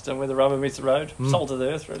 It's just where the rubber meets the road. Mm. Salt of the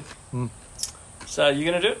earth, really. Mm. So, you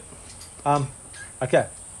going to do it? Okay.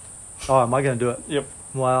 Oh, am I going to do it? Yep.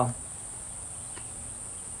 Well,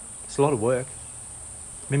 it's a lot of work.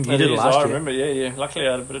 Remember you It did it is, last I year, remember, yeah. Luckily,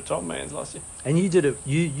 I had a bit of time, man, last year. and you did it.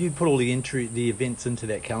 You put all the events into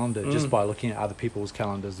that calendar just Mm. by looking at other people's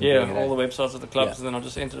calendars. And Yeah, doing it, all eh? the websites of the clubs, Yeah. and then I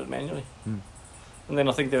just entered it manually. Mm. And then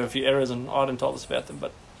I think there were a few errors, and Iden told us about them,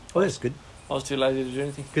 but Oh, that's good. I was too lazy to do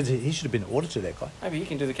anything. Because he should have been an auditor, that guy. Maybe he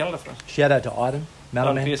can do the calendar for us. Shout out to Iden,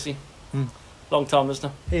 Alan Malaman. Piercy, Mm. long time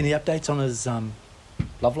listener. Any updates on his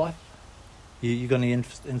love life? You got any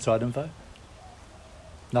inside info?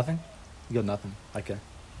 Nothing? You got nothing? Okay.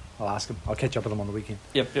 I'll ask him. I'll catch up with him on the weekend.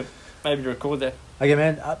 Yep. maybe to record that. Okay,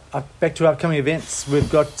 man. Back to upcoming events. We've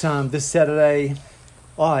got this Saturday.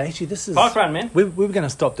 Oh, actually, this is Park run, man. We were going to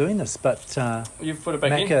stop doing this, but You've put it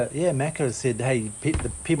back in. Macca said, "Hey,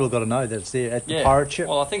 the people have got to know that it's there at the Yeah. Pirate Ship,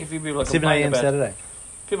 Well, I think a few people are 7 complaining a.m. about. Saturday."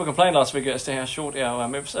 People complained last week as to how short our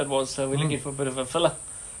episode was, so we're looking for a bit of a filler,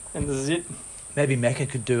 and this is it. Maybe Macca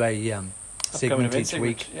could do a Upcoming segment event each segment.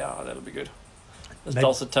 week. Yeah, that'll be good. There's Maybe-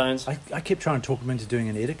 dulcet tones. I kept trying to talk him into doing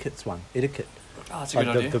an etiquette. Oh, that's a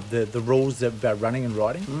good idea. The rules about running and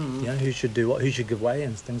riding. Mm. You know, who should do what, who should give way,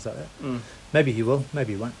 and things like that. Mm. Maybe he will,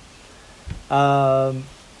 maybe he won't.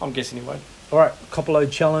 I'm guessing he won't. All right, Coppola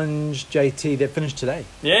Challenge JT that finished today.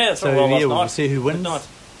 Yeah, that's So all well yeah, last we'll night. see who wins. Good night.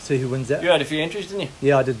 See who wins that. You had a few entries, didn't you?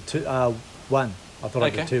 Yeah, I did one. I thought I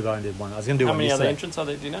Okay. did two, but I only did one. I was going to do How one many other yesterday. entrants are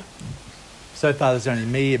there, do you know? So far, there's only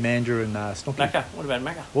me, Amanda, and Snooky. Macca. What about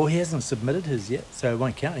Macca? Well, he hasn't submitted his yet, so it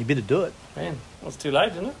won't count. He better do it. Man, well, it's too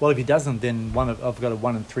late, isn't it? Well, if he doesn't, then I've got a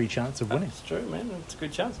 1 in 3 chance of winning. It's true, man. It's a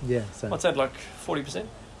good chance. Yeah, so What's that, like 40%?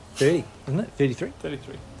 30, isn't it? 33.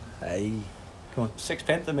 33. Hey, come on. Sex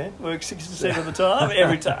Panther, man. Works 60% of the time,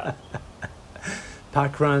 every time.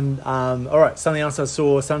 Park run. All right, something else I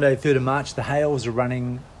saw Sunday, 3rd of March. The Hales are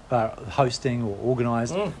running, hosting or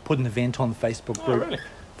organised, put an event on the Facebook Oh, group really?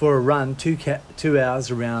 for a run, 2 hours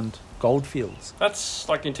around Goldfields. That's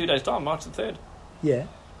like in 2 days' time, March the 3rd. Yeah.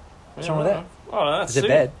 What's wrong with that? Oh, no, that's Is it soon.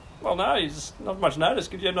 bad? Well, no, you just not much notice.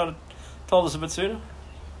 Could you have not told us a bit sooner?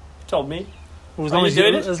 Told me. Well, Are you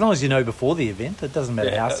doing it? as long as you know before the event, it doesn't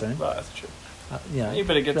matter how soon. Well, that's true. You know, You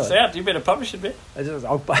better get this really. out. You better publish it, man.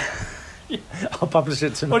 I'll I'll publish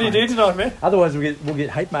it tonight. What do you do tonight, man? Otherwise, we'll get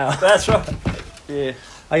hate mail. That's right. Yeah.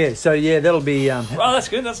 Okay, so yeah, that'll be Well, that's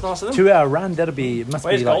good. That's nice of them. 2 hour run. That'll be, it must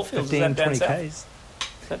Where's be like Goldfields? Is 15, that down 20 south?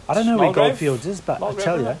 Ks. I don't know where Mulgrave? Goldfields is, but I Mulgrave,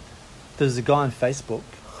 tell you, right? there's a guy on Facebook.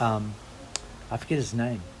 I forget his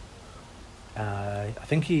name. I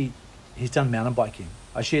think he's done mountain biking.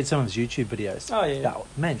 I shared some of his YouTube videos. Oh, yeah.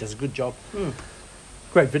 Man, does a good job. Mm.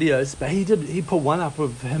 Great videos, but he put one up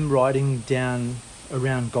of him riding down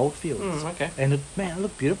around Goldfields. Okay. And it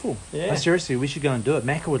looked beautiful. Yeah. Like, seriously, we should go and do it.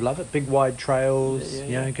 Macca would love it. Big wide trails,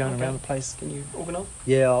 Yeah. going Okay. around the place. Can you organise?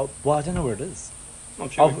 Yeah, well, I don't know where it is. I'm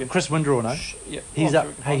sure we can. Chris Winder will know. Yeah. He's I'm up. sure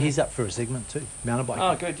we can Hey, find he's up for a segment too. Mountain biking.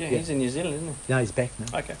 Oh, good. Yeah, Yeah. he's in New Zealand, isn't No, he's back now.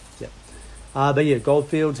 he? Okay. But yeah,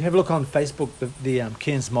 Goldfields. Have a look on Facebook. The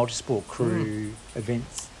Cairns Multisport Crew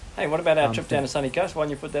events. Hey, what about our trip thing. down to Sunny Coast? Why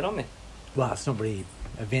don't you put that on there? Well, it's not really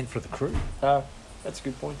an event for the crew. That's a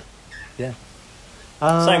good point. Yeah.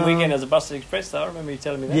 Same weekend as the Busted Express, though. I remember you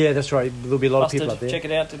telling me that. Yeah, that's right. There'll be a lot Busted, of people up there. check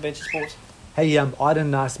it out, Adventure Sports. Hey,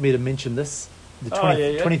 Iden asked me to mention this. The Oh,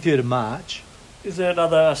 yeah. 23rd of March. Is there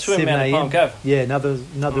another swim 7 out of Palm a.m. Cove? Yeah, another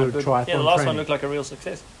Oh, good. triathlon Yeah, the last training. one looked like a real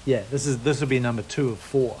success. Yeah, this will be number 2 of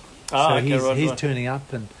 4. Ah, so okay, he's right. turning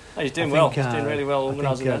up, and Oh, he's doing I well. think, He's doing really well I think,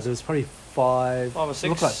 organising those. there's probably 5 or it 6.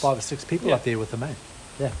 looked like 5 or 6 people Yeah. up there with him, eh?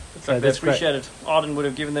 Yeah, Looks so like they that's great. appreciate it. Arden would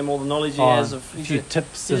have given them all the knowledge he Oh, has. a He's few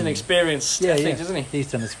tips. He's an and- experienced athlete, isn't he?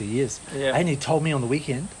 He's done this for years. Yeah. And he told me on the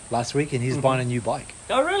weekend, last week, and he's buying a new bike.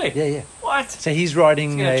 Oh, really? Yeah, yeah. What? So he's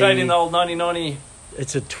riding He's going to trade in the old 1990.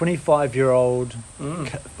 It's a 25-year-old.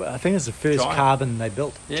 I think it's the first Giant. carbon they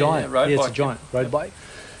built. Yeah, Giant. yeah, road it's a bike, giant yeah. road bike.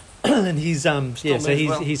 And he's so moves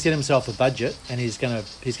well. he set himself a budget, and he's gonna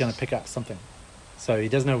pick up something. So he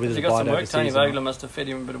doesn't know whether Has he to got buy some it work? overseas. Tony or not. Vogler must have fed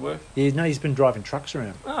him a bit of work. Yeah, no, he's been driving trucks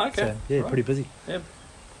around. Oh, okay. So, yeah, Right. pretty busy. Yep.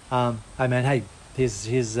 Hey man, hey, here's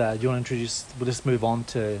do you want to introduce? We'll just move on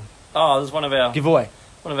to Oh, this is one of our giveaway.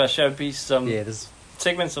 showpiece Yeah, this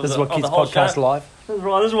segments of is the, what of keeps the whole podcast show. live. This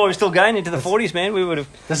is why we're still going into the 40s, man. We would have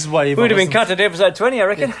This is why been cut at episode 20, I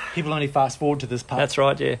reckon. People only fast forward to this part. That's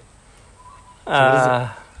right, yeah.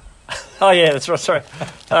 what Oh, yeah, that's right, sorry.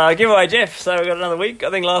 Giveaway, Jeff. So we've got another week.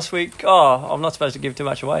 I think last week... Oh, I'm not supposed to give too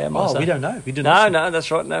much away, am I? Oh, So- we don't know. We didn't. No, listen. no,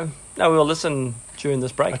 that's right, no. No, we'll listen during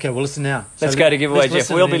this break. Okay, we'll listen now. Let's So go to giveaway, let's Jeff.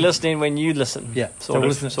 listen We'll be then. listening when you listen. Yeah, Sort of,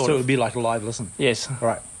 listen, sort so it of. would be like a live listen. Yes. All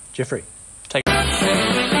right, Jeffrey. Take.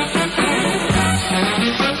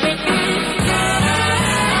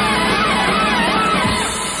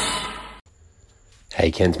 Hey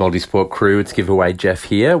Cairns Multisport crew, it's Giveaway Jeff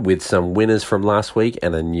here with some winners from last week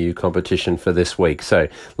and a new competition for this week. So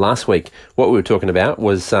last week, what we were talking about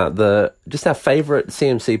was just our favourite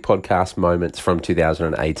CMC podcast moments from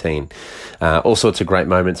 2018. All sorts of great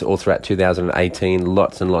moments all throughout 2018,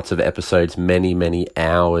 lots and lots of episodes, many, many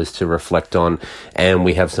hours to reflect on. And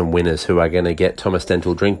we have some winners who are going to get Thomas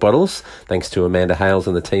Dental drink bottles, thanks to Amanda Hales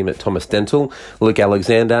and the team at Thomas Dental. Luke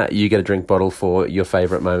Alexander, you get a drink bottle for your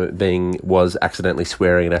favourite moment was accidentally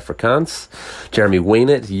swearing in Afrikaans. Jeremy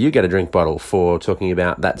Wienert, you get a drink bottle for talking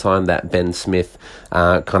about that time that Ben Smith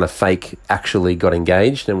kind of fake actually got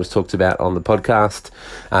engaged and was talked about on the podcast.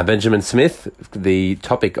 Benjamin Smith, the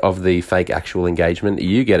topic of the fake actual engagement,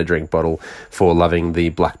 you get a drink bottle for loving the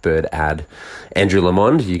Blackbird ad. Andrew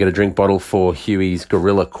Lamond, you get a drink bottle for Huey's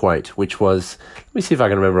gorilla quote, which was, let me see if I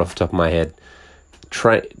can remember off the top of my head.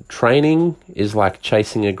 Training is like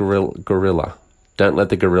chasing a gorilla. Don't let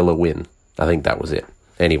the gorilla win. I think that was it.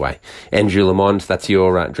 Anyway, Andrew Lamont, that's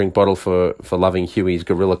your drink bottle for loving Huey's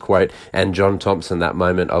gorilla quote. And John Thompson, that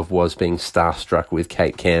moment of was being starstruck with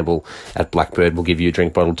Kate Campbell at Blackbird. We'll give you a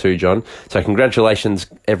drink bottle too, John. So congratulations,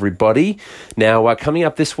 everybody. Now, coming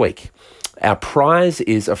up this week, our prize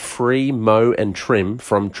is a free mow and trim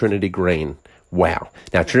from Trinity Green. Wow.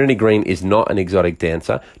 Now, Trinity Green is not an exotic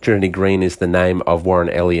dancer. Trinity Green is the name of Warren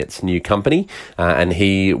Elliott's new company, and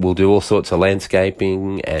he will do all sorts of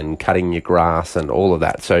landscaping and cutting your grass and all of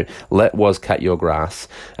that. So let Was cut your grass,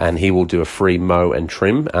 and he will do a free mow and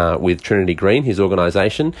trim with Trinity Green, his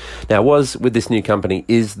organisation. Now, Was, with this new company,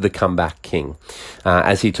 is the comeback king.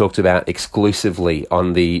 As he talked about exclusively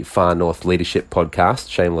on the Far North Leadership podcast,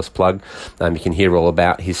 shameless plug, you can hear all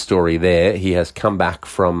about his story there. He has come back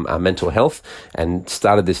from mental health and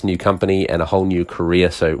started this new company and a whole new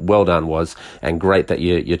career. So well done, Was, and great that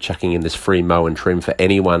you're chucking in this free mow and trim for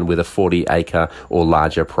anyone with a 40-acre or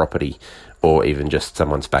larger property, or even just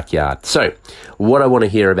someone's backyard. So what I want to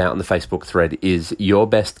hear about on the Facebook thread is your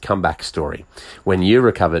best comeback story. When you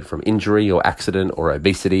recovered from injury or accident or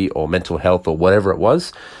obesity or mental health or whatever it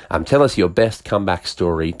was, tell us your best comeback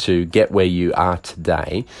story to get where you are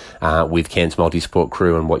today with Cairns Multisport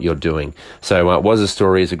Crew and what you're doing. So Waz's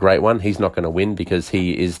story is a great one. He's not going to win because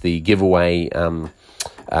he is the giveaway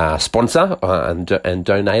sponsor and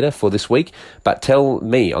donator for this week, but tell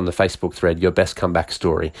me on the Facebook thread your best comeback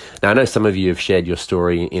story. Now, I know some of you have shared your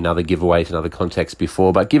story in other giveaways and other contexts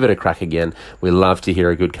before, but give it a crack again. We love to hear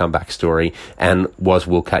a good comeback story, and Was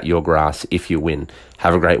will cut your grass if you win.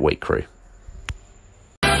 Have a great week, crew.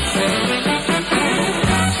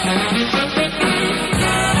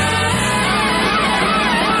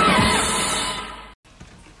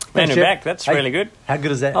 Man, Thanks, we're Jeff. back. That's Hey, really good. How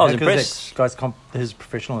good is that? I was How good is impressed. that guy's his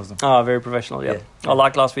professionalism. Oh, very professional, yeah. I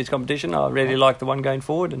liked last week's competition. I really liked the one going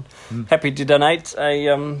forward, and happy to donate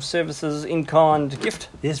a services in-kind gift.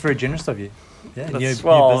 Yeah, it's very generous of you. Yeah, That's, new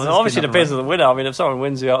well, business obviously getting up depends and on the winner. I mean, if someone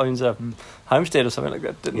wins who owns a homestead or something like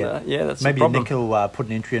that, then, Yeah. that's maybe the problem. Nick will put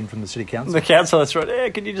an entry in from the city council. The council, that's right. Yeah,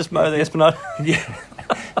 can you just mow the Esplanade? Yeah.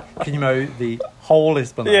 Can you mow the whole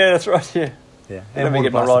Esplanade? Yeah, that's right, yeah. Yeah. Let me we'll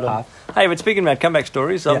get my blast ride the on. path. Hey, but speaking about comeback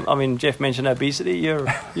stories, Yeah. I mean, Jeff mentioned obesity.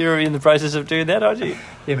 You're in the process of doing that, aren't you?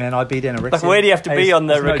 Yeah, man, I beat anorexia. Like, where do you have to be on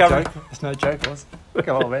the it's recovery? No joke. It's no joke, was.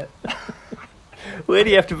 Come on, man. Where do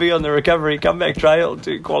you have to be on the recovery comeback trail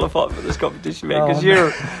to qualify for this competition, man? Because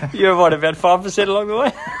Oh, you're what, about 5% along the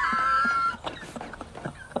way?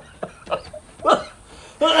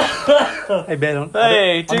 Hey, man.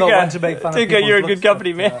 Hey, I'm not one to make fun of Tuka, people's you're a looks, good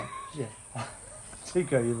company, but, man. yeah.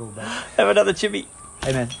 Tuka, you little man. Have another chippy.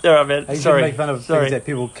 Hey, man. All right, man. Hey, you Sorry. shouldn't make fun of Sorry. things that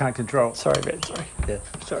people can't control. Sorry, man. Sorry. Yeah.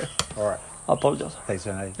 Sorry. All right. I apologise. Thanks,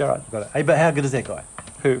 man. All right. Got it. Hey, but how good is that guy?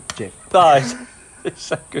 Who? Jeff. Oh, he's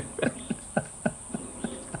so good, man.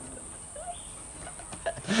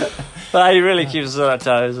 But he really keeps us on our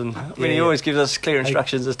toes, and I mean, he yeah. always gives us clear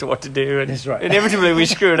instructions as to what to do. And That's right. Inevitably, we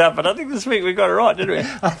screw it up, but I think this week we got it right, didn't we?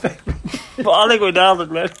 But I think we nailed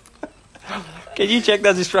it, man. Can you check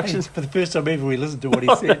those Hey, instructions? for the first time ever, we listened to what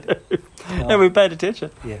he said. And we paid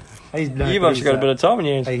attention. Yeah. Hey, no, You've but actually got a bit of time on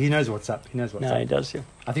your hands. Hey, he knows what's up. He knows what's No, up. he does, yeah.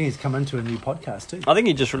 I think he's come into a new podcast too. I think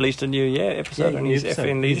he just released a new episode on new his episode.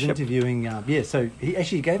 FN He's leadership. interviewing. So he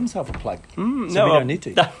actually gave himself a plug. So No, we don't need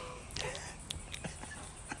to. no.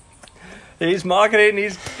 He's marketing.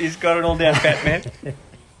 He's got it all down pat, man.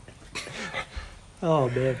 Oh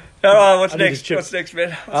man. All right, what's I need next? a chip. What's next,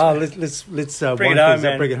 man? Let's Bring it wind home, things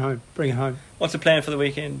up. man. Bring it home. Bring it home. What's the plan for the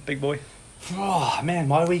weekend, big boy? Oh man,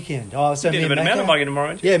 my weekend. Oh, so You did me a bit and of mountain Macca. biking tomorrow,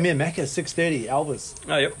 aren't you? Yeah, me and Macca, 6:30, Elvis.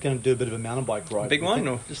 Oh, yep. Going to do a bit of a mountain bike ride. Big we one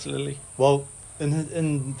think. or just a little? Well,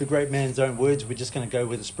 in the great man's own words, we're just going to go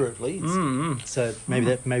where the spirit leads. So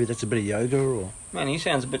maybe that's a bit of yoga, or Man, he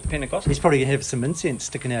sounds a bit Pentecostal. he's probably going to have some incense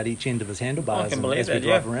sticking out each end of his handlebars I can and believe as we that,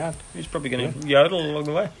 drive yeah. around. He's probably going to yodel along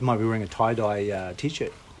the way. He might be wearing a tie-dye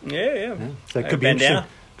t-shirt. Yeah. Yeah. So it Hey, could be bandana.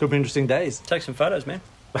 interesting. Could be interesting days. Take some photos, man.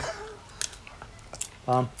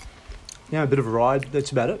 A bit of a ride.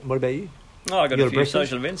 That's about it. What about you? Oh, I got You a got a few breakfast?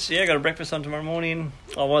 social events. Yeah, I got a breakfast on tomorrow morning.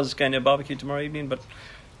 I was going to a barbecue tomorrow evening, but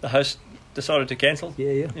the host decided to cancel.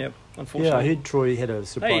 Yeah. Yep, Yeah, unfortunately. I heard Troy had a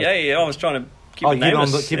surprise. Hey, I was trying to keep Oh, it keep it on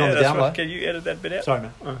nameless. the- keep it on the that's down right. low. Can you edit that bit out? Sorry,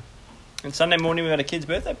 man. And Sunday morning we got a kid's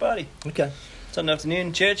birthday party. Okay. Sunday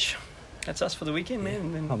afternoon, church. That's us for the weekend, man.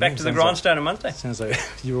 And then Oh, back man, to the sounds grindstone on Monday. Sounds like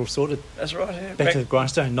you're all sorted. That's right, yeah. Back to the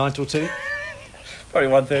grindstone, 9 till 2. Probably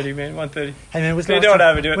 1:30, man, 1:30. Hey, man, You don't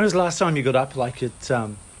overdo it. when was the last time you got up like at...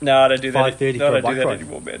 No, I don't do that. 5:30 No, for I a don't do bike that ride?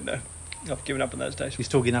 anymore, man, no. I've given up on those days. You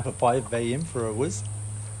still getting up at 5 a.m. for a whiz?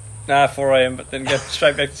 Nah, 4 a.m, but then go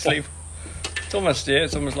straight back to sleep. It's almost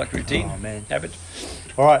like routine. Oh, man. Habit.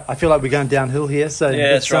 All right, I feel like we're going downhill here, so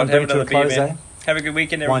Yeah, let's that's right. bring Have it to a another beer, close, man. Have a good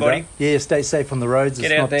weekend, Wind everybody. up. Yeah, stay safe on the roads.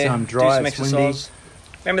 Get it's out not there, dry, do it's some windy. exercise.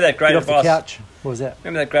 Remember that great Get off the advice? couch. What was that?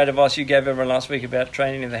 Remember that great advice you gave everyone last week about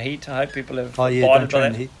training in the heat? I hope people have Oh, yeah, abided don't by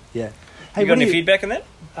train that. heat. Yeah. You got any feedback on that?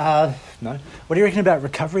 No. What do you reckon about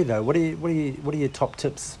recovery, though? What are your top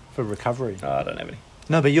tips for recovery? Oh, I don't have any.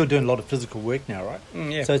 No, but you're doing a lot of physical work now, right?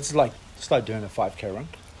 Yeah. So it's like doing a 5K run.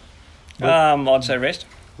 I'd say rest.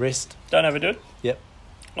 Rest. Don't overdo it. Yep.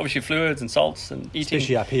 Obviously fluids and salts and eating.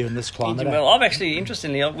 Especially up here in this climate. Eating well. I've actually,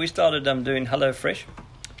 interestingly, we started doing Hello Fresh.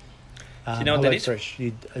 Do you know what that is? Fresh.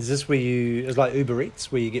 Is this where it's like Uber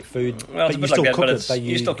Eats, where you get food, Well, it's but a you bit still like that, cook but it, but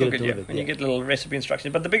you still cook it, yeah. delivered, And you get little recipe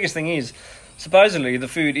instructions. But the biggest thing is, supposedly, the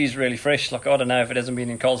food is really fresh. Like, I don't know if it hasn't been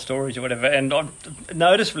in cold storage or whatever. And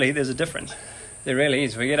noticeably, there's a difference. There really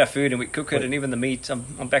is. We get our food and we cook it, and even the meat. I'm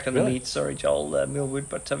back on the Really? meat. Sorry, Joel Millwood,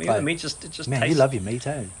 but even the meat just Man, tastes. you love your meat,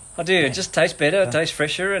 eh? I do. It just tastes better. It tastes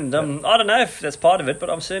fresher, and I don't know if that's part of it, but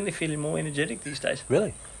I'm certainly feeling more energetic these days.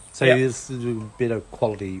 Really? So Yeah. it's better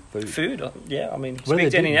quality food. Food, yeah. I mean, What do speak they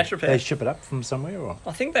to any do? naturopath. They ship it up from somewhere, or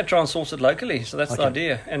I think they try and source it locally, so that's the Okay.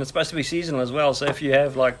 idea. And it's supposed to be seasonal as well. So if you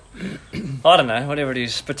have, like, I don't know, whatever it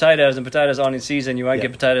is, potatoes and potatoes aren't in season, you won't Yeah.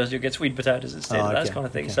 get potatoes, you'll get sweet potatoes instead, Oh, those okay, kind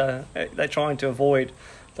of things. okay. So they're trying to avoid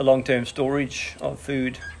the long-term storage of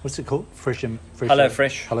food. what's it called? Fresh. Hello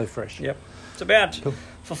Fresh. Hello Fresh. Yep. It's about, Cool.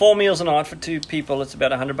 for 4 meals a night for 2 people, it's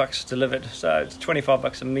about $100 delivered. So it's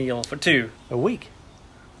 $25 a meal for 2, A week.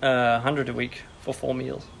 100 a week for 4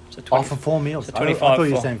 meals. So Oh, for 4 meals. So I 25 thought you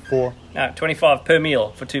were for- saying 4. No, 25 per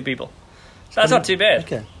meal for 2 people. So that's not too bad.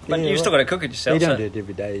 Okay. But Yeah, you've still got right. to cook it You yourself. don't so- do it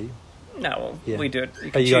every day. No, well, Yeah. we do it. You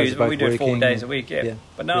But can you guys choose, are but we both do it 4 working days a and- week, yeah. yeah,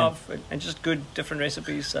 But no, yeah. and just good, different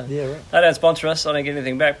recipes. So. Yeah, right. They don't sponsor us, I don't get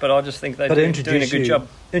anything back, but I just think they're But doing a introduce good job.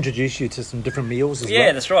 you to some different meals as well.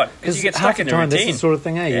 Yeah, that's right. Because Because you get half stuck the in a time, that's routine. the sort of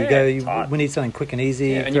thing, eh? Yeah, You go, it's hard. we need something quick and easy,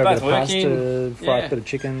 Yeah, and throw you're a bit of both pasta, working. fry Yeah. a bit of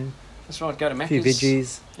chicken, That's right, go to a Macca's. few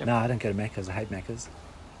veggies. Yep. No, I don't go to Macca's. I hate Macca's.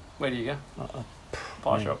 Where do you go? man.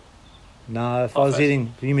 Pie shop. No, if Oh, I was fast.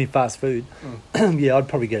 eating, you mean fast food? Yeah, I'd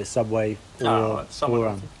probably go to Subway or, Oh, right, Subway.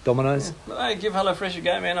 or Domino's. But hey, give HelloFresh a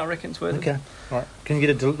go, man. I reckon it's worth it. Okay, all right. Can you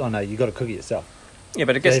get it? Oh no, you got to cook it yourself. Yeah,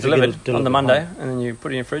 but it gets if you get delivered it delivered on the Monday, home. and then you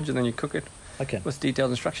put it in your fridge, and then you cook it Okay, with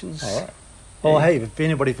detailed instructions. all right. Well, hey, if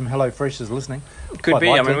anybody from HelloFresh is listening, Could quite be.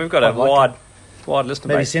 like I mean, to- we've got a quite like wide list of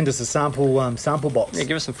maybe baits. send us a sample box. Yeah,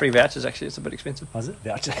 give us some free vouchers. Actually, it's a bit expensive. Was it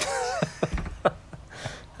voucher?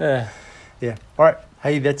 Yeah. Yeah. All right.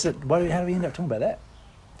 Hey, that's it. How do we end up talking about that?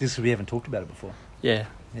 Just 'cause we haven't talked about it before. Yeah.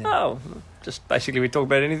 Yeah. Oh, just basically we talk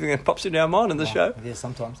about anything that pops into our mind in the show. Yeah,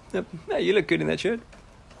 sometimes. Yep. Hey, you look good in that shirt.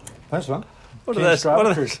 Thanks, man. What are Ken those? Strava What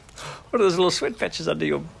are Cruise. those little sweat patches under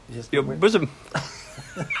your Yes, your wait. bosom?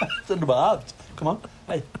 It's under my arms. Come on.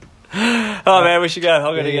 Hey. Oh man, we should go. I'm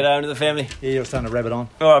going to Yeah. get home to the family. Yeah, you're starting to rab it on.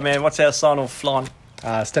 All right, man. What's our sign off line?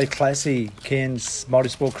 Stay classy, Ken's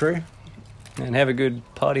Multisport crew. And have a good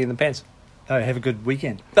party in the pants. Oh, have a good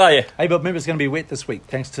weekend. Oh yeah. Hey, but remember it's going to be wet this week,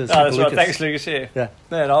 thanks to Oh, Super that's Lucas. right. Thanks, Lucas. Yeah. Yeah.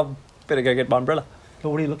 Man, I'll better go get my umbrella. But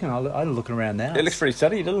what are you looking at? I'm looking around now. It looks pretty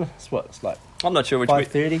sunny, doesn't it? It's what? It's like I'm not sure which week.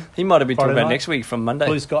 5:30, He might have been talking Friday about night. next week from Monday.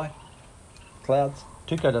 blue sky, clouds.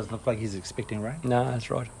 Tuco doesn't look like he's expecting rain. No, that's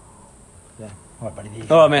right. Yeah. All right, buddy. There you All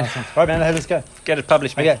go. right, man. Nice one. All right, man. Hey, let's go. Get it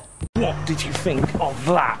published, man. Okay. What did you think of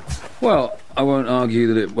that? Well, I won't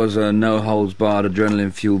argue that it was a no-holds-barred,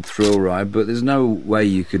 adrenaline-fueled thrill ride, but there's no way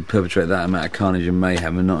you could perpetrate that amount of carnage and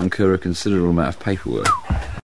mayhem and not incur a considerable amount of paperwork.